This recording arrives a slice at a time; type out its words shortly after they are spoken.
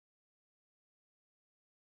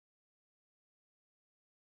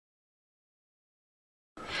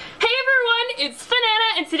it's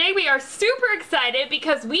Banana, and today we are super excited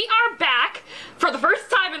because we are back for the first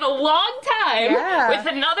time in a long time with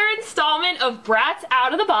another installment of Bratz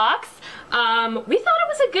Out of the Box. We thought it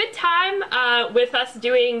was a good time with us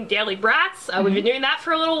doing daily Bratz. We've been doing that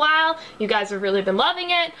for a little while. You guys have really been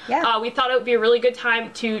loving it. We thought it would be a really good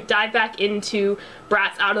time to dive back into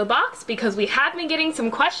Bratz Out of the Box because we have been getting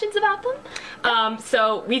some questions about them.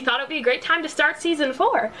 So we thought it would be a great time to start season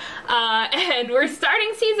 4. And we're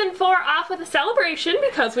starting season 4 off with a celebration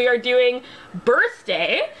because we are doing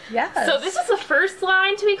birthday. So this is the first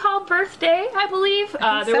line to be called birthday, I believe.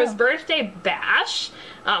 There was birthday bash,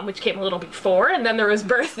 which came a little before, and then there was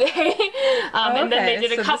birthday. And then they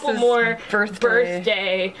did a couple more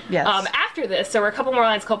birthday after this. So there were a couple more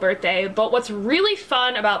lines called birthday. But what's really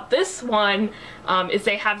fun about this one is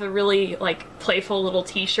they have the really like playful little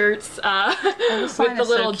t-shirts with the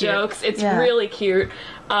little jokes. It's really cute.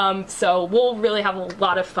 So we'll really have a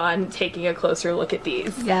lot of fun taking a closer look at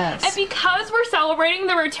these. And because we're celebrating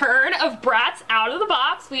the return of Bratz Out of the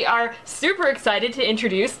Box, we are super excited to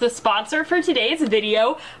introduce the sponsor for today's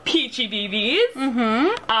video, Peachy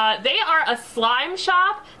BBs. They are a slime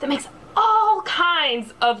shop that makes all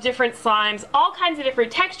kinds of different slimes, all kinds of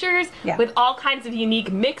different textures, with all kinds of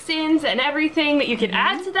unique mix-ins and everything that you can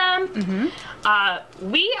add to them.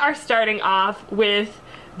 We are starting off with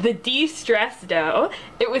the de-stress dough.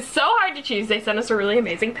 It was so hard to choose. They sent us a really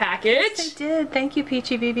amazing package. Yes, they did. Thank you,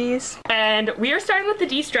 Peachy BBs. And we are starting with the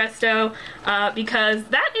de-stress dough because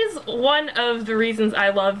that is one of the reasons I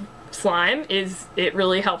love slime. Is it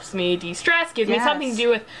really helps me de-stress, gives me something to do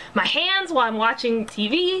with my hands while I'm watching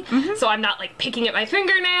TV, so I'm not like picking at my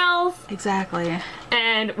fingernails. Exactly.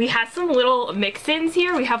 And we have some little mix-ins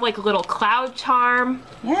here. We have like a little cloud charm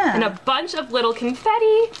and a bunch of little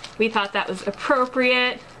confetti. We thought that was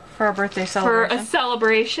appropriate for a birthday celebration. For a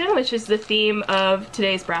celebration, which is the theme of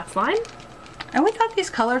today's Bratz line. And we thought these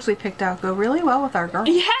colors we picked out go really well with our girls.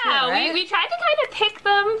 Yeah, too, right? we tried to kind of pick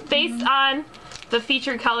them based on the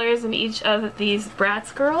featured colors in each of these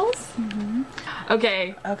Bratz girls.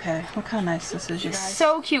 Okay. Okay, look how nice this is, you guys.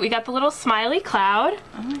 So cute. We got the little smiley cloud.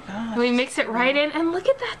 Oh my gosh. And we mix it right in, and look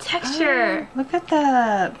at that texture. Oh, look at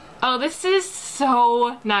that. Oh, this is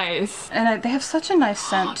so nice. And they have such a nice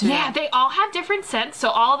scent too. Yeah, they all have different scents. So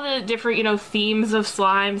all the different, you know, themes of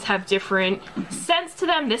slimes have different scents to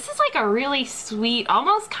them. This is like a really sweet,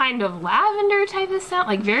 almost kind of lavender type of scent,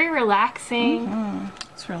 like very relaxing.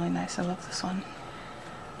 It's really nice. I love this one.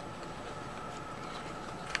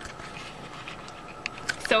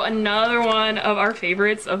 So another one of our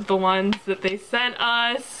favorites of the ones that they sent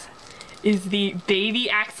us is the baby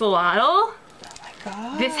axolotl. Oh my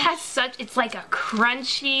god. This has such, it's like a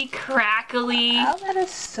crunchy, crackly that is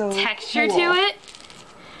so texture cool. to it.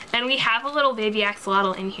 And we have a little baby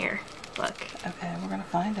axolotl in here. Look. Okay, we're gonna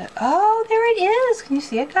find it. Oh, there it is. Can you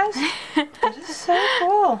see it, guys? That is so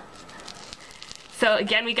cool. So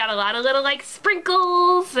again, we got a lot of little like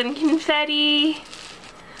sprinkles and confetti.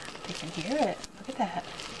 You can hear it. Look at that.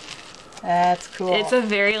 That's cool. It's a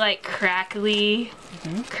very like crackly,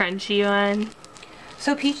 crunchy one.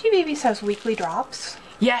 So Peachy BBs has weekly drops.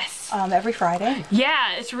 Yes. Every Friday.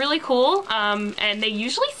 Yeah, it's really cool. And they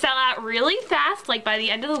usually sell out really fast, like by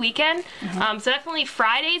the end of the weekend. So definitely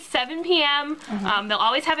Fridays, 7 p.m. They'll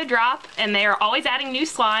always have a drop, and they are always adding new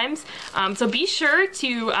slimes. So be sure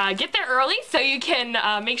to get there early so you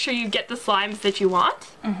can make sure you get the slimes that you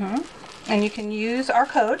want. And you can use our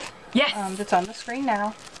code. Yes. That's on the screen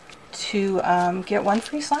now to get 1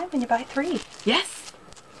 free slime when you buy 3. Yes.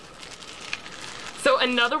 So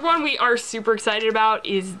another one we are super excited about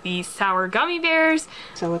is the sour gummy bears.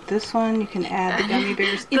 So with this one, you can add the gummy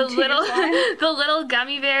bears into your slime. The little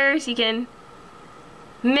gummy bears, you can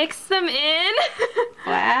mix them in.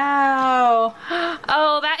 Wow.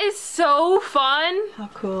 Oh, that is so fun. How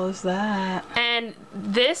cool is that? And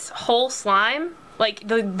this whole slime, like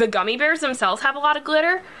the gummy bears themselves have a lot of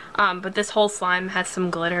glitter, but this whole slime has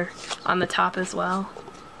some glitter on the top as well.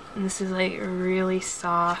 And this is like really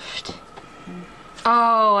soft.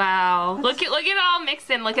 Oh wow. Look at it all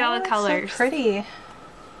mixed in. Look at all the colors. So pretty.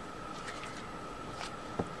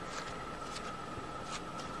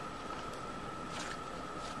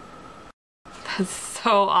 That's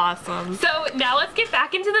so awesome. So now let's get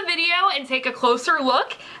back into the video and take a closer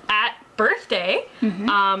look at birthday.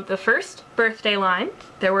 The first birthday line.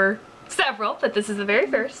 There were several, but this is the very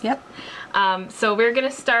first. So we're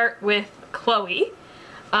gonna start with Chloe.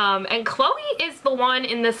 And Chloe is the one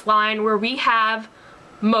in this line where we have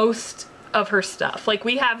most of her stuff. Like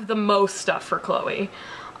we have the most stuff for Chloe.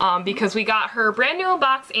 Because we got her brand new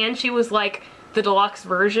box and she was like the deluxe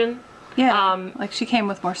version. Yeah, like she came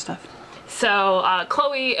with more stuff. So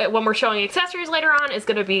Chloe, when we're showing accessories later on, is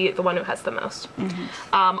going to be the one who has the most.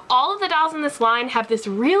 All of the dolls in this line have this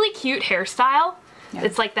really cute hairstyle. Yeah.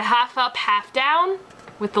 It's like the half up, half down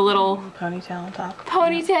with the little ponytail on top.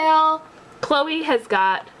 Ponytail. Yeah. Chloe has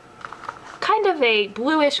got kind of a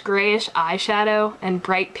bluish grayish eyeshadow and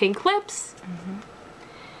bright pink lips.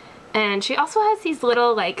 And she also has these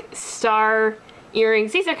little like star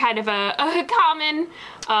earrings. These are kind of a common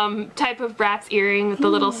type of Bratz earring with the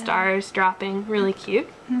little stars dropping. Really cute.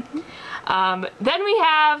 Then we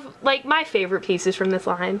have like my favorite pieces from this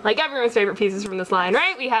line. Like everyone's favorite pieces from this line,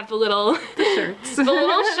 right? We have the little shirts. The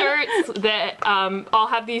little shirts that all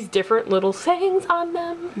have these different little sayings on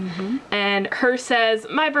them. And hers says,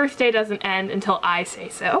 "My birthday doesn't end until I say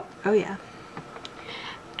so." Oh yeah.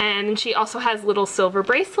 And she also has little silver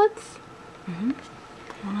bracelets. One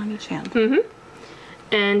on each hand.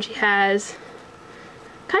 And she has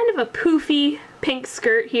kind of a poofy pink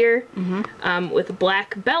skirt here with a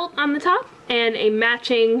black belt on the top and a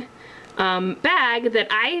matching bag that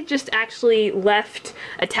I just actually left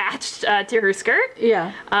attached to her skirt.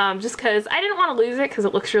 Yeah. Just because I didn't want to lose it because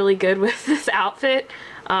it looks really good with this outfit.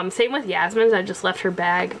 Same with Yasmin's. I just left her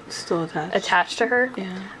bag still attached to her.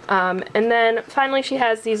 Yeah. And then finally she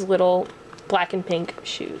has these little black and pink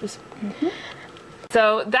shoes.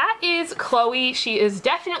 So that is Chloe. She is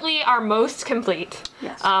definitely our most complete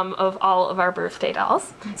of all of our birthday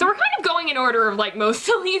dolls. So we're kind of going in order of like most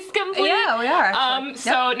to least complete. Yeah, we are actually.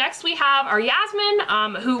 So next we have our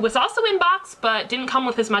Yasmin, who was also in box but didn't come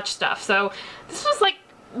with as much stuff. So this was like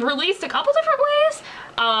released a couple different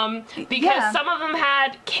ways because some of them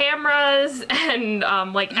had cameras and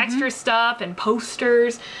like extra stuff and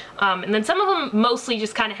posters, and then some of them mostly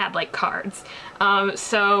just kind of had like cards.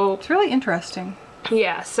 So it's really interesting.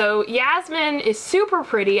 Yeah, so Yasmin is super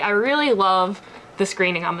pretty. I really love the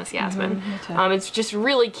screening on this Yasmin. It's just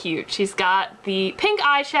really cute. She's got the pink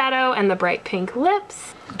eyeshadow and the bright pink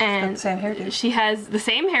lips. And the same hairdo. She has the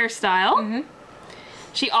same hairstyle.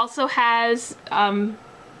 She also has the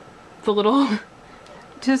little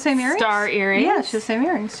the same earrings? Star earrings. Yeah, she has the same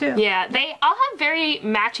earrings too. Yeah, they all have very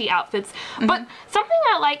matchy outfits. But something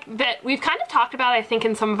I like that we've kind of talked about, I think,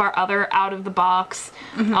 in some of our other out of the box,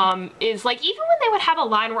 is like even when they would have a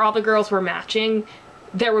line where all the girls were matching,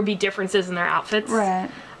 there would be differences in their outfits. Right.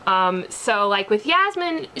 So like with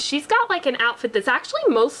Yasmin, she's got like an outfit that's actually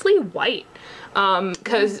mostly white.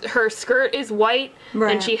 Because her skirt is white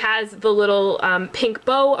and she has the little pink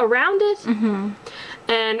bow around it.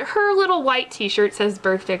 And her little white t-shirt says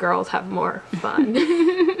 "Birthday girls have more fun."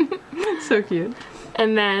 So cute.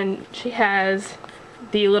 And then she has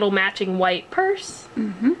the little matching white purse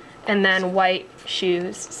and then white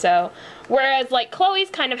shoes. So whereas like Chloe's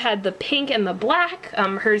kind of had the pink and the black,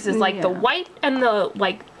 hers is like the white and the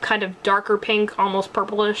like kind of darker pink, almost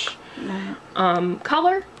purplish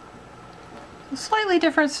color. Slightly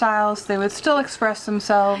different styles. They would still express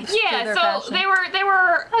themselves. Yeah, so fashion.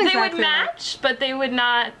 they would match, but they would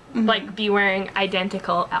not like be wearing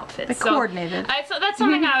identical outfits. They coordinated. So that's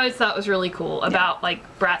something I always thought was really cool about like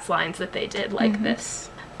Bratz lines that they did like this.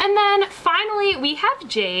 And then finally we have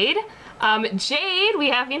Jade. Jade, we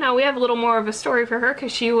have a little more of a story for her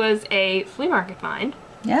because she was a flea market find.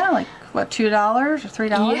 Yeah, like what, $2 or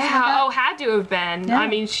 $3? Yeah, had to have been. Yeah. I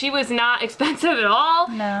mean, she was not expensive at all.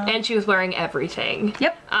 No. And she was wearing everything.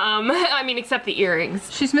 Yep. I mean, except the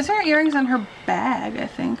earrings. She's missing her earrings and her bag, I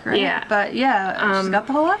think, right? Yeah. But yeah, she's got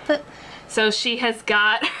the whole outfit. So she has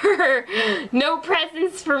got her "No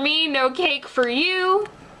presents for me, no cake for you"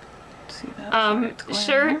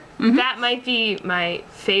 shirt. That might be my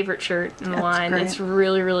favorite shirt in the line. Great. It's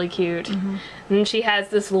really, really cute. And she has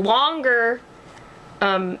this longer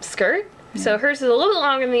skirt. So hers is a little bit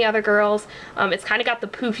longer than the other girls. It's kind of got the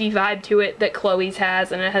poofy vibe to it that Chloe's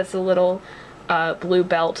has, and it has a little blue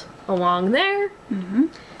belt along there.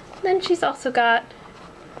 Then she's also got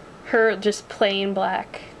her just plain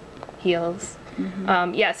black heels.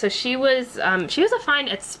 Yeah, so she was a find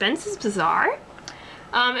at Spence's Bazaar.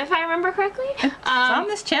 If I remember correctly. It's on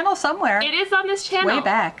this channel somewhere. It is on this channel. Way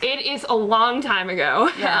back. It is a long time ago.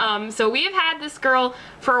 Yeah. So we have had this girl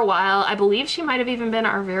for a while. I believe she might have even been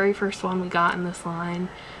our very first one we got in this line.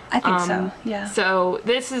 I think so, yeah. So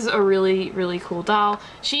this is a really, really cool doll.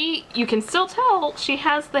 You can still tell she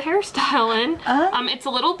has the hairstyle in. It's a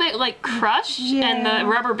little bit like crushed and the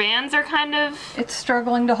rubber bands are kind of... It's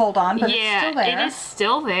struggling to hold on, but it's still there. It is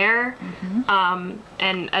still there.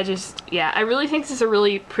 And I really think this is a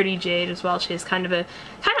really pretty Jade as well. She has kind of a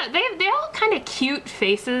they all kind of cute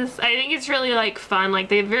faces. I think it's really like fun. Like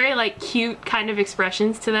they have very like cute kind of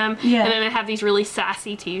expressions to them. Yeah. And then they have these really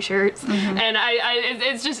sassy T-shirts. And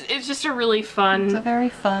it's just a really fun. It's a very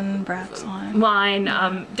fun Bratz line.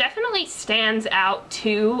 Definitely stands out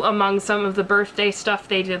too among some of the birthday stuff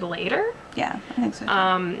they did later. Yeah, I think so.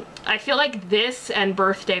 I feel like this and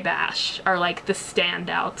Birthday Bash are like the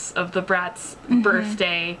standouts of the Bratz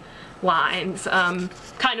birthday lines.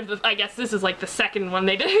 Kind of, I guess this is like the second one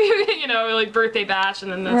they did, you know, like Birthday Bash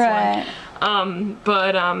and then this one.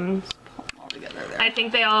 I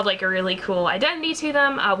think they all have like a really cool identity to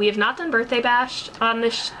them. We have not done Birthday Bash on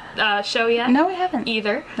this show yet. No, we haven't.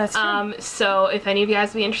 Either. That's true. So if any of you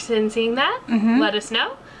guys would be interested in seeing that, let us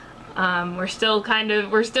know. We've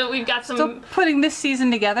got some... Still putting this season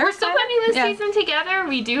together. We're still putting this season together.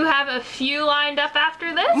 We do have a few lined up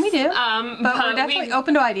after this. We do. But we're definitely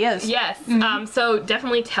open to ideas. Yes. So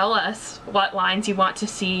definitely tell us what lines you want to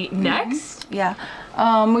see next. Yeah.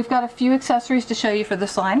 We've got a few accessories to show you for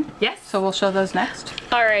this line. Yes. So we'll show those next.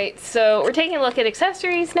 Alright, so we're taking a look at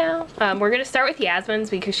accessories now. We're going to start with Yasmin's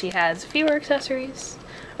because she has fewer accessories.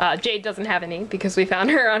 Jade doesn't have any because we found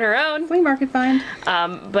her on her own. Flea market find.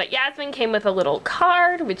 But Yasmin came with a little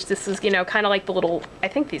card, which this is, you know, kind of like the little, I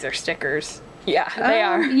think these are stickers. Yeah, they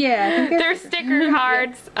are. Yeah, I think they're sticker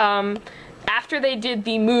cards. After they did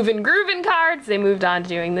the Move and Groovin' cards, they moved on to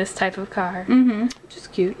doing this type of card. Which is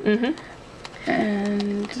cute.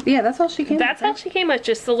 And yeah, that's all she came with. That's all she came with,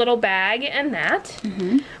 just a little bag and that.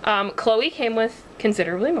 Chloe came with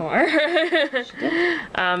considerably more. She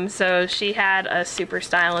did. So she had a Super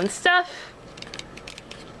Style and Stuff.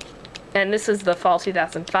 And this is the Fall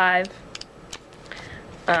 2005.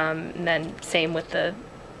 And then same with the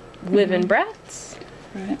Live in Bratz.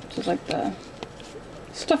 Right, so like the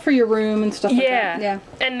stuff for your room and stuff like that. Yeah.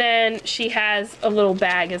 And then she has a little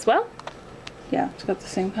bag as well. Yeah, it's got the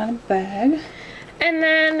same kind of bag. And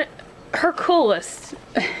then her coolest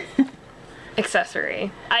accessory.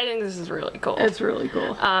 I think this is really cool. It's really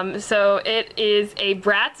cool. So it is a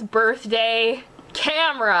Bratz birthday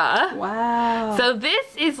camera. Wow. So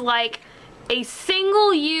this is like a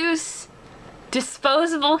single-use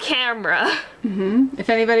disposable camera. If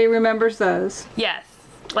anybody remembers those. Yes.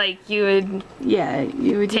 Like you would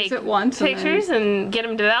take use it once pictures and get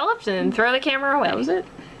them developed and throw the camera away. That was it.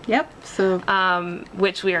 Yep. So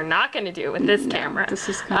which we are not going to do with this camera. This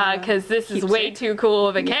is because this is way too cool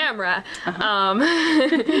of a camera.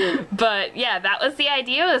 But yeah, that was the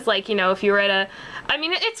idea. Was like, you know, if you were at a, I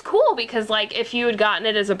mean, it's cool because like if you had gotten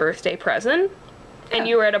it as a birthday present and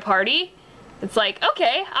you were at a party, it's like,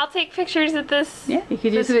 okay, I'll take pictures at this. Yeah, you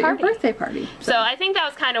could use it at your birthday party. So I think that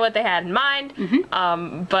was kind of what they had in mind.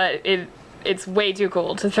 But it's way too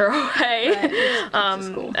cool to throw away.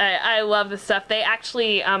 Right. Cool. I love the stuff. They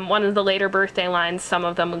actually, one of the later birthday lines, some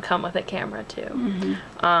of them would come with a camera too.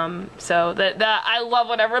 So I love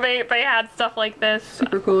whenever they had stuff like this.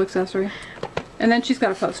 Super cool accessory. And then she's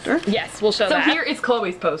got a poster. Yes, we'll show that. So here is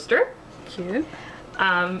Chloe's poster. Cute.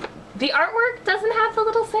 The artwork doesn't have the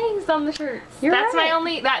little sayings on the shirts. That's my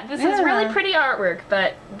only, this is really pretty artwork,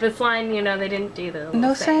 but this line, you know, they didn't do the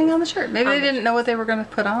no saying on the shirt. Maybe they didn't know what they were going to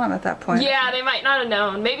put on them at that point. Yeah, they might not have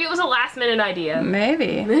known. Maybe it was a last minute idea.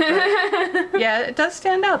 Maybe. Yeah, it does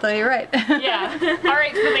stand out though, you're right. Yeah.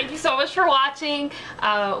 Alright, so thank you so much for watching.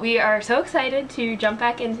 We are so excited to jump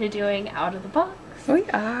back into doing Out of the Box. We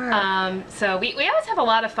are. So we always have a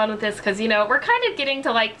lot of fun with this because, you know, we're kind of getting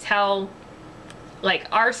to like tell like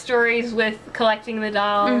our stories with collecting the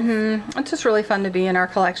dolls. It's just really fun to be in our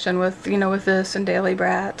collection with, you know, with this and Daily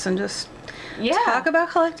Bratz and just talk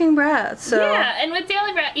about collecting Bratz. So yeah, and with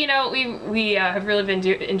Daily Bratz, you know, we have really been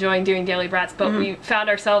enjoying doing Daily Bratz, but we found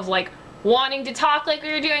ourselves like wanting to talk like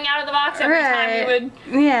we were doing Out of the Box every time we would,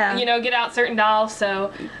 you know, get out certain dolls.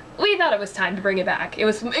 So we thought it was time to bring it back. It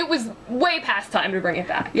was way past time to bring it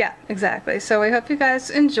back. Yeah, exactly. So we hope you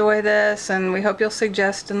guys enjoy this, and we hope you'll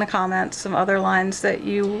suggest in the comments some other lines that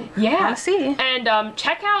you want to see. And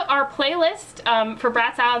check out our playlist for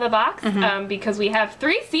Bratz Out of the Box because we have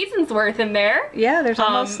 3 seasons worth in there. Yeah, there's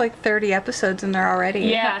almost like 30 episodes in there already.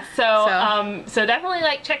 Yeah, so definitely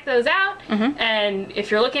like check those out. And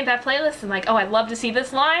if you're looking at that playlist and like, oh, I'd love to see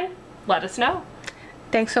this line, let us know.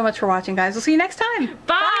 Thanks so much for watching, guys. We'll see you next time.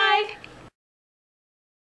 Bye!